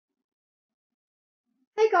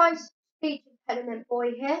Guys, speech impediment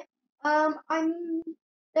boy here.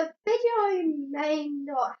 The video may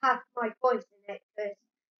not have my voice in it because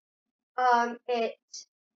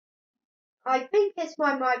I think it's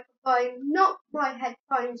my microphone, not my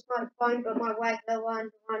headphones microphone, but my regular one,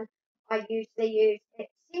 the one I usually use. It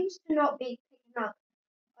seems to not be picking up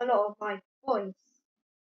a lot of my voice,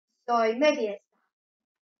 so maybe it's that.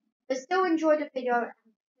 But still enjoy the video and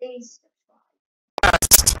please subscribe.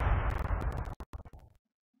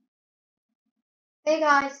 Hey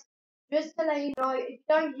guys, just to let you know, if you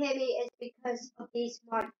don't hear me, it's because of these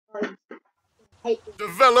microphones.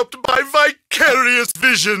 Developed by vicarious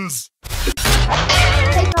visions.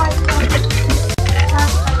 Hey guys,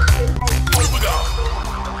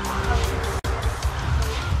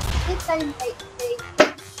 this ain't HD.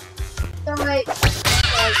 Sorry.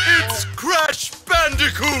 It's Crash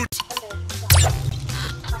Bandicoot!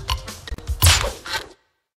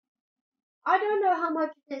 I don't know how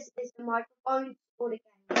much this is the microphone or the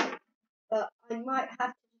game, but I might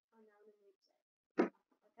have to turn down the music,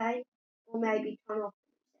 okay? Or maybe turn off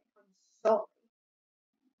the music.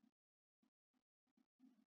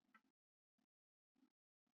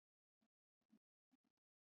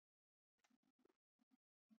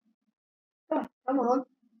 I'm sorry. Oh, come on.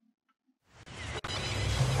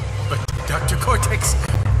 But Dr. Cortex,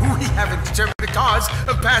 we haven't determined the cause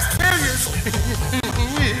of past failures.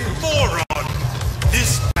 Moron!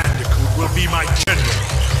 This Bandicoot will be my general.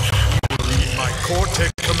 He will lead my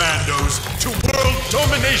Cortex commandos to world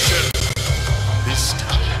domination. This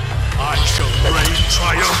time, I shall reign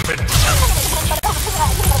triumphant.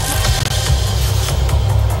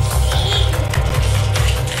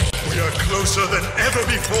 We are closer than ever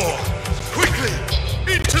before. Quickly,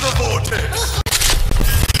 into the vortex.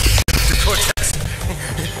 The Cortex,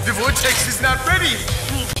 the vortex is not ready.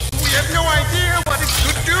 We have no idea what it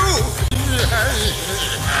could do.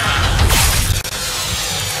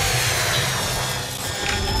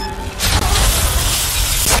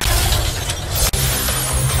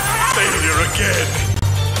 Failure again.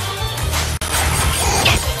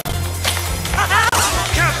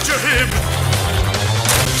 Capture him.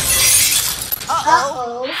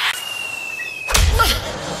 Uh-oh.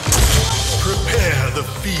 Prepare the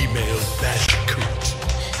female Bandicoot.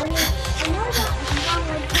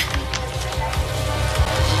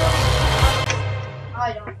 I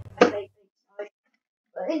don't think so.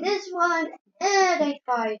 But in this one, they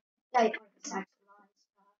tried. They sexualized her.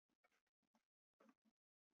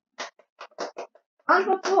 And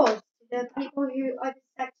of course, the people who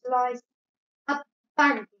over-sexualize a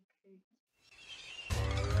bandicoot.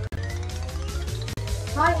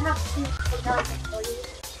 I have to put down for you.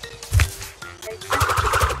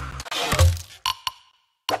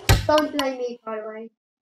 Don't blame me, by the way.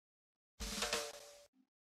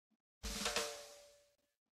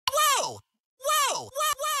 Whoa! Whoa!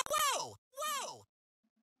 Whoa! Whoa! Whoa!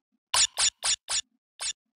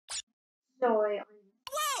 Sorry,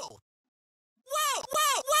 Whoa! Whoa!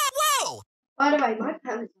 Whoa! Whoa! Whoa! by the way, my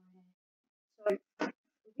parents are here. So,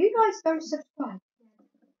 if you guys don't subscribe,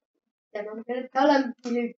 then I'm gonna tell them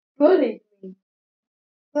you bullied me.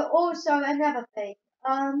 But also another thing,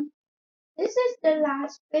 this is the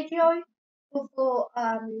last video before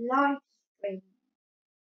live stream.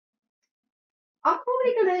 I'm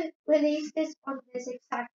probably gonna release this on this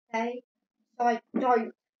exact day, so I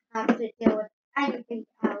don't have to deal with anything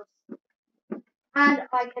else, and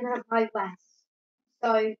I can have my rest.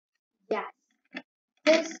 So yes,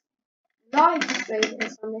 this live stream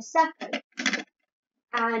is on the 2nd,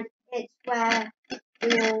 and it's where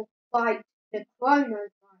we'll fight the coronavirus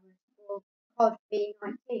or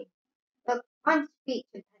COVID-19. Look, I'm speech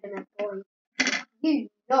impediment boy. You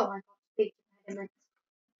know I got speech impediment.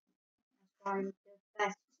 That's why I'm the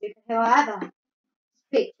best superhero ever.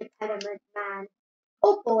 Speech impediment man.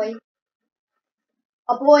 Or boy.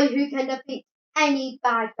 A boy who can defeat any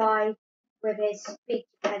bad guy with his speech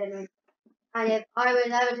impediment. And if I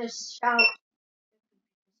was ever to shout,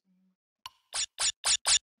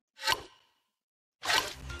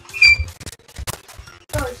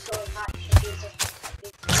 sorry, Matt, the music.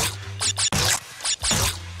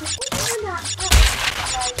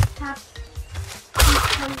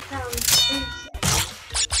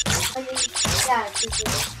 Yeah,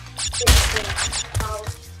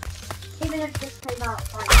 even if this came out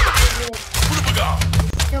like 2 years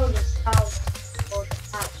still nostalgia for the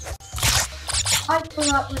past. I grew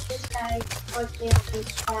up with this game mostly on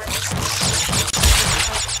these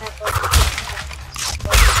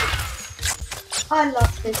I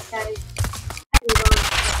love this game. Everyone.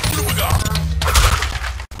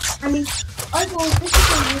 I mean, overall, this is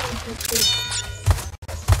a really good game.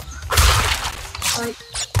 Like,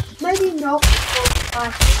 Maybe not for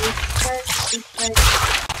classes, because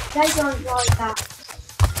they don't like that.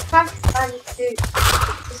 Crash Bandicoot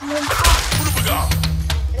is an impossible.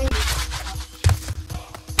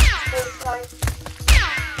 It's like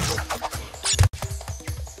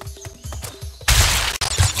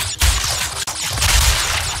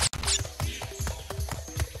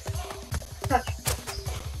touch.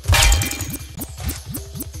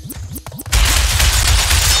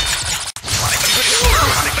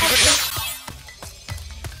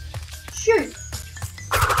 Shoot!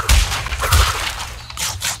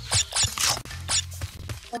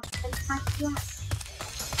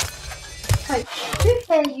 Okay, two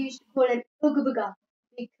players used to call him Ooga Booga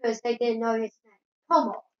because they didn't know his name. Come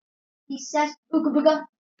on. He says Ooga Booga,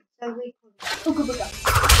 so we call him Ooga Booga.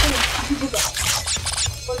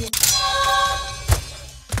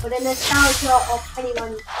 For the nostalgia of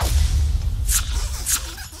anyone.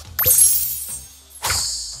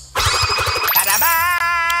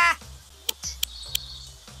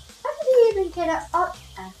 How did he even get it up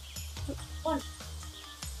there? One.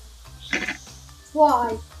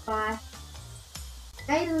 Why? Why?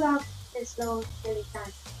 They love this little silly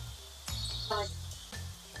dance.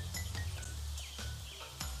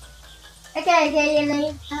 Okay, you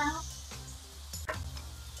leave now.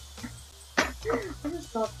 I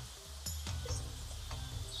just love this.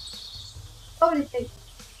 Probably think.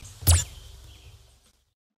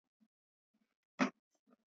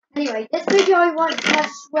 Anyway, this video won't have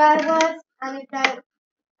swear words,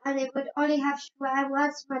 and it would only have swear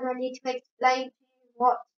words when I need to explain to you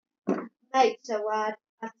what makes a word,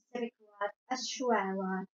 a specific word, a swear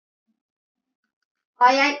word.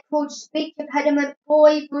 I ain't called speech impediment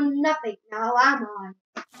boy for nothing now, am I?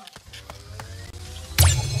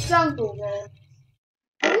 Jungle War.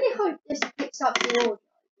 I really hope this picks up the audio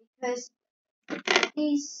because the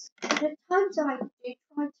times I do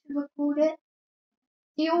try to record it,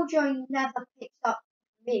 the audio never picks up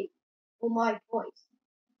me or my voice.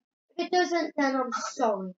 If it doesn't, then I'm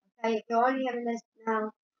sorry. Okay, if you're only having this now,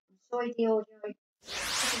 I'm sorry the audio doesn't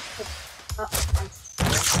pick up.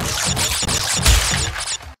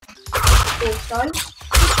 Also,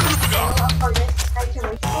 up on this, they can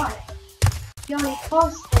retry it. The only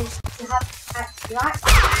cost is you have to actually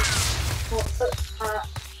access or put that.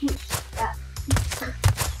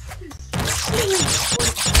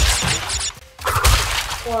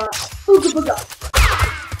 Or Ooga Booga.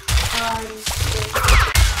 Try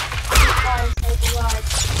and say the word.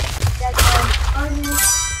 Then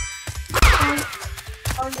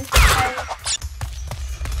on this page,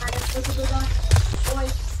 and a Ooga Booga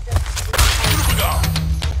voice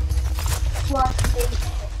what is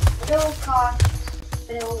a little car,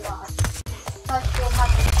 a little rod. But you'll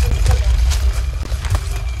have to Ooga Booga.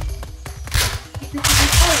 Because if you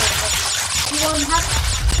follow it, you won't have to.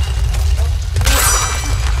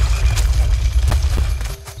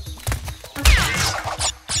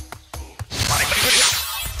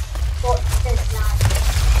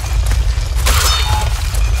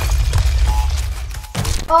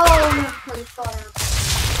 Oh, no, please, go down.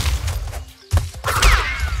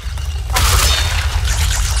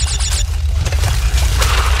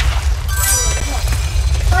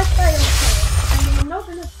 If I fail here, I mean, I'm not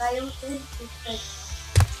going to fail this because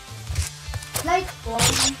later on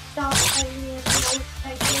you start failing in those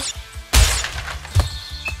stages.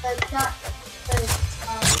 So that's because,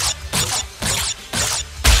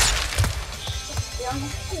 I'm going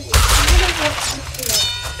to watch this video.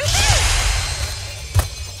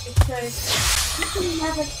 Because you can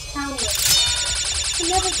never tell it. You can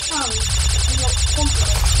never tell when you're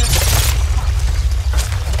confident.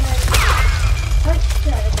 Don't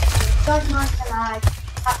should, don't mind the lag,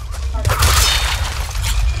 that's the product.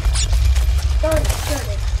 Don't should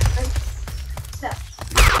it, don't set.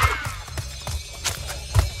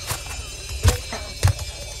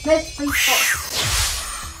 Mystery box.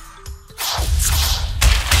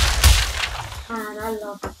 Man, I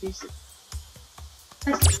love the music.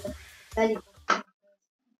 Especially the belly button.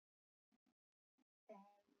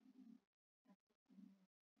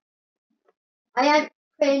 I ain't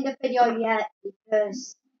putting the video yet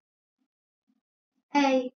because A,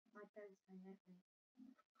 my phone's going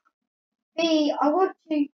B, I want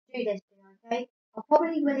to do this video, okay? I'll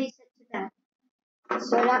probably release it today.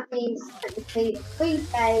 So that means technically 3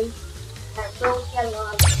 days that will be a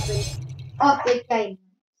live stream of the game.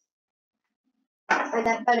 And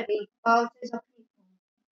there's gonna be thousands of people.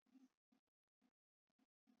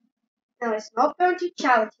 Now it's not going to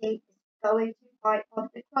charity, it's going to fight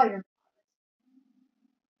off the coronavirus.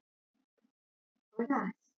 Oh,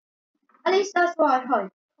 nice. At least that's what I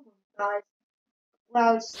hope. Come on, guys.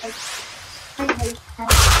 Well, just like I hate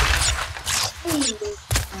cats. Really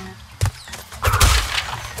bad.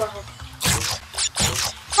 Well.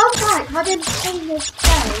 Oh right, I didn't see this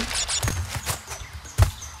game.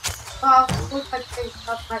 Well, what I think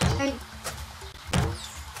of my paint.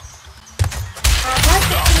 That's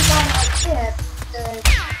a pretty bad idea because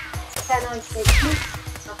then I could use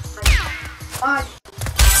stuff like that.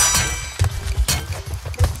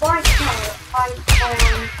 Because right now I'm on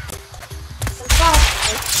the fast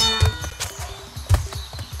and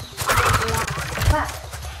I'm the last back.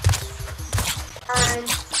 And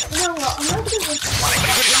you know what, I'm not going to do this.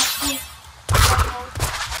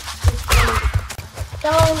 So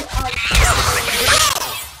I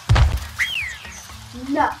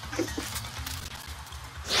nuts.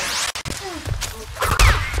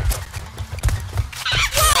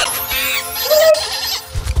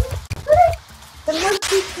 The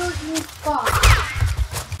monkey killed me fast.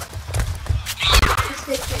 Just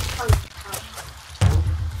to get punched out.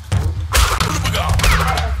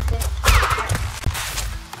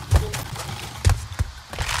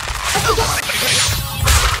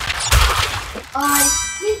 I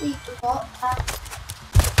completely forgot that.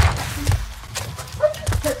 What you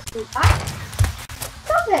put me back?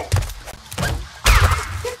 Stop it!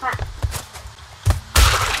 Get back.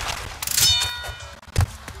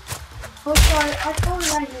 Also, I told you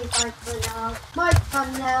guys for now, my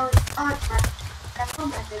thumbnails aren't actually on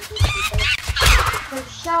my video. So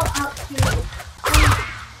shout out to you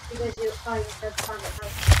because you're trying to find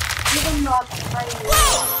out. Even not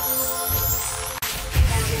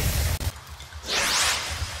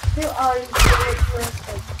who are you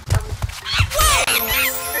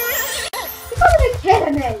You gotta be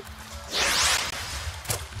kidding me!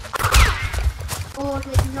 Or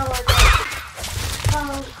did no one know?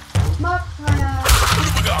 Oh, Mark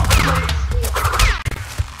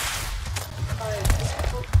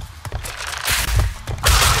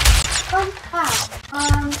fun fact,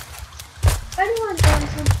 if anyone knows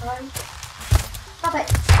sometimes, stop it.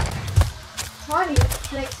 Trying to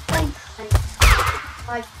explain things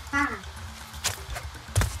like that.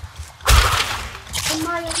 In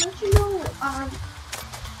my original, one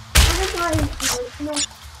of my original,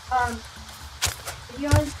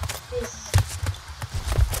 videos is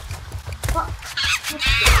one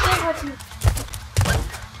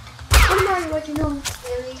of my original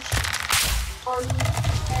series on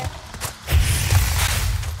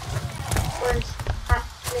was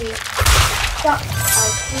actually stuck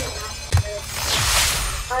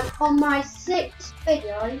and on my 6th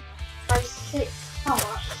video, my 6th part,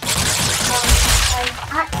 I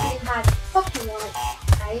actually had copyright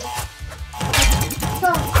paid.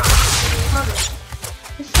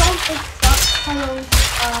 The song is DuckTales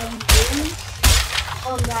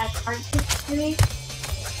on their cant history,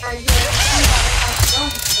 and the thing that I had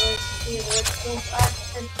done was the original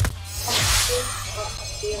version of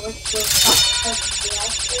the original DuckTales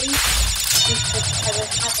DLC, because I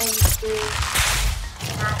was having to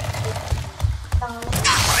add this style.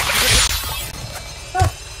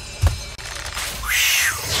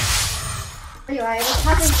 Anyway, I was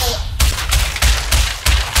having to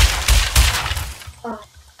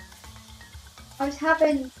I was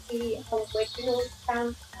having the original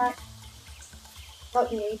soundtrack, not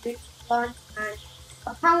the reboot one, and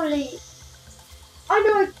apparently, I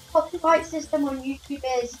know the copyright system on YouTube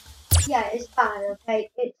is, yeah, it's bad, okay,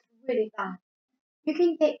 it's really bad. You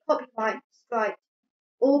can get copyright strike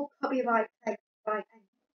or copyright strike,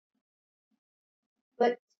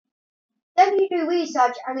 but then you do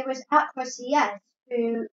research and it was AquaCS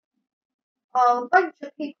who are a bunch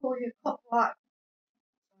of people who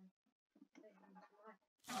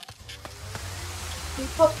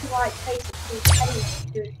copyright basically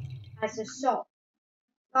anything as a song.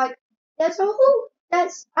 Like there's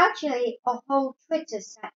actually a whole Twitter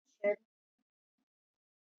section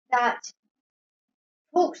that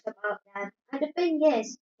talks about them, and the thing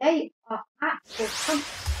is, they are actual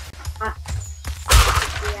companies at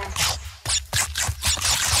yes.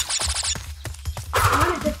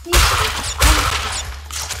 One of the people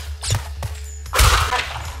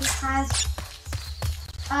has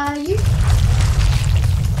you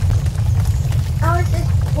how is this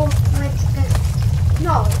for instance?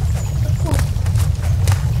 No, of course.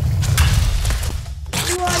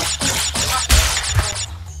 Do I think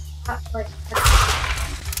that question?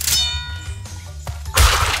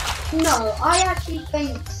 No, I actually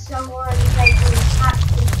think someone making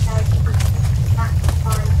actually says that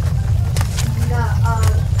time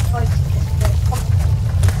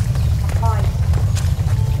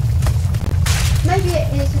maybe it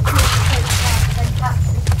is a good thing that they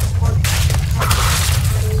actually want to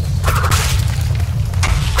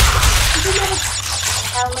you can never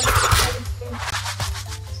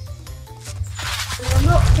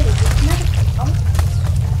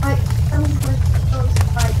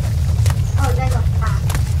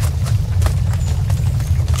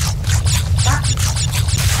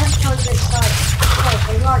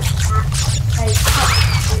want to pay up.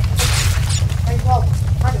 They want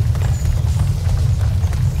money.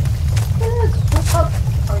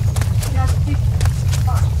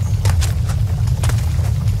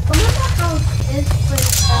 Remember how this was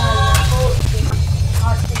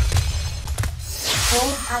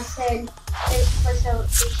as in this was a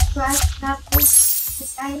distress level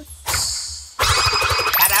today?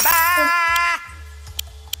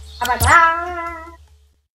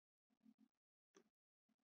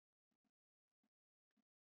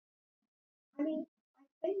 I mean,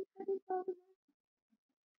 I think that is all the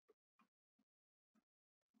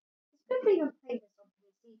It's good thing I'm playing this on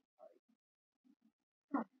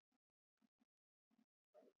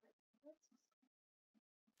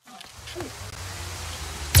PC.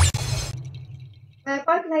 If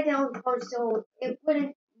I played it on console, it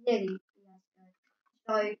wouldn't nearly be as good.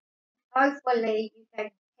 So, hopefully, you can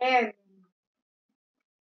hear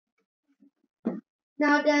me.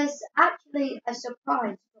 Now, there's actually a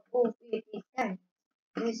surprise for all three of these games.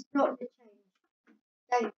 It's not the change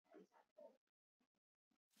gameplay at all.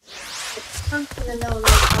 It comes with a little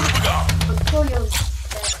later. I'm sure you'll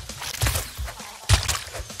get it.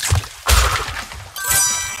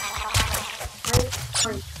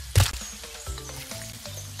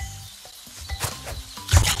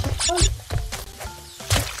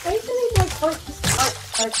 Basically, my point is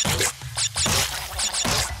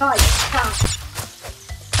sorry,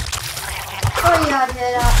 I did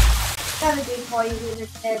that. Never do for you in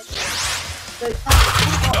this bed. But that's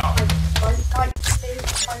not what I like to do.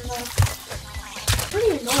 It's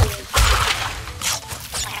really annoying.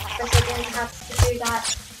 Because I didn't have to do that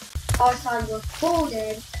whilst I was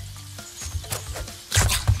recording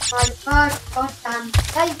my first goddamn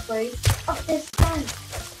playthrough of this game.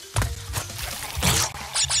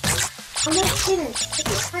 I'm not kidding, if you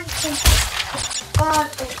can't think of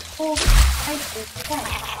 5 or 4 playthroughs today.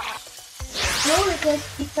 And all of this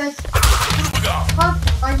because half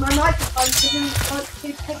the time my microphone didn't want to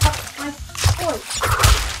pick up my voice.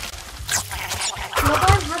 And I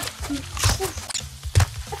don't have to insist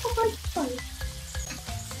on my voice.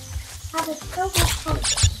 Have a silver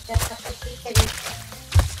concept just at the beginning.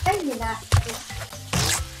 Saying that is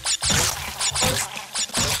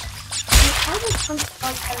I just want to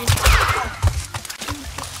like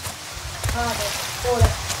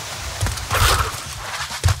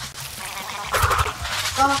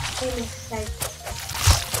vastly mistake.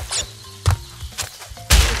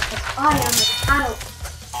 Because I am an adult.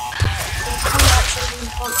 It's unlikely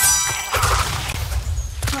to want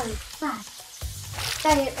so fast.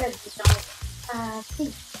 Stay at liberty, guys.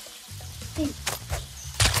 Peace.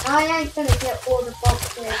 I ain't gonna get all the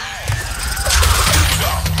boxes.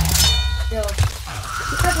 Still.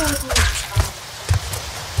 The trouble with me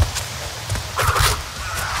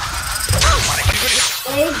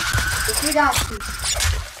if you got to,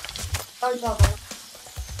 don't bother.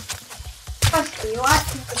 Trust me, you're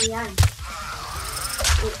asking for the end.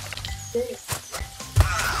 It's good.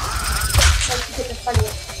 Let's get the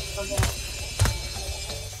funniest thing from there.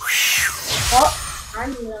 Oh,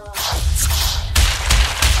 I'm lost.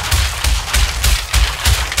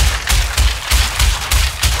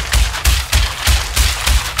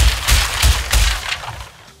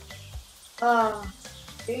 Oh,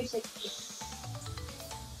 260.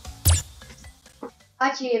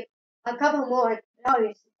 Actually, a couple more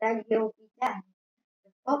blows, then he'll be dead.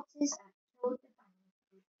 The foxes are told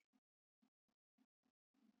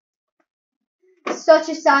the Such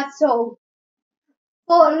a sad soul.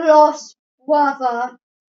 What a lost brother.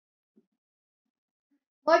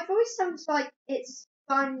 My voice sounds like it's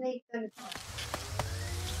finally gonna die.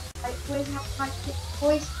 I always have my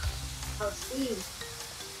voice. I'll see you.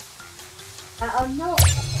 I'm not.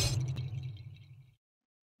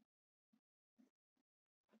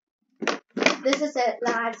 This is it,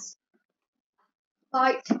 lads.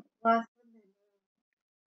 Fight worth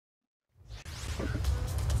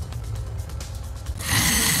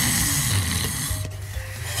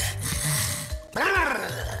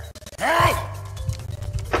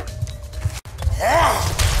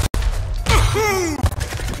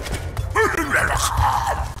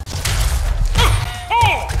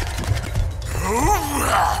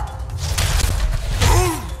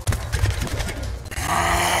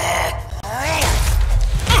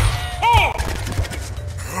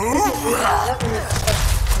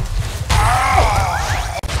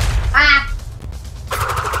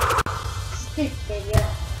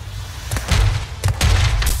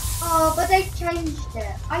Oh, but they changed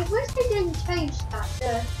it. I wish they didn't change that.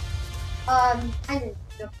 The ending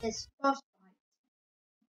of this boss fight.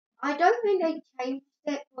 I don't think they changed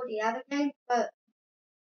it for the other game, but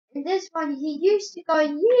In this one, he used to go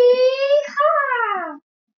yeehaw,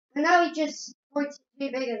 and now he just points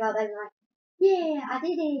too big about it, like, yeah, I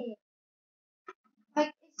did it.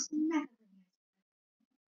 Like, it's never.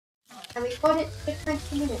 And we got it to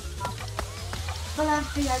 20 minutes now. Well,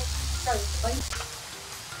 after I go, right?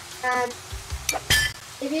 And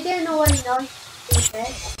if you didn't already know,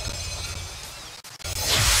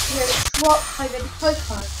 this swap over the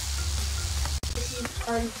postcard. This is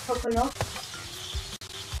Pokemon.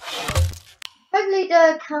 Hopefully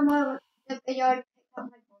the camera, the video picked up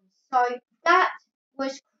my voice. So that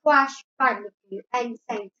was Crash Bandicoot and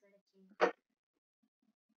Sane Trilogy.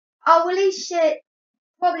 I'll release it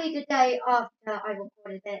probably the day after I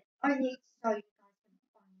recorded it, only so you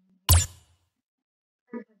guys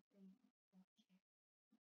can find it.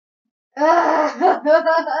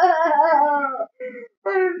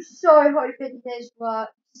 I'm so hoping this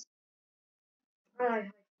works. And I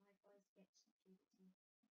hope my voice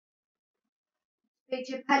gets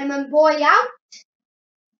Big Japan boy out.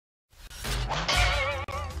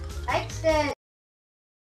 Excellent.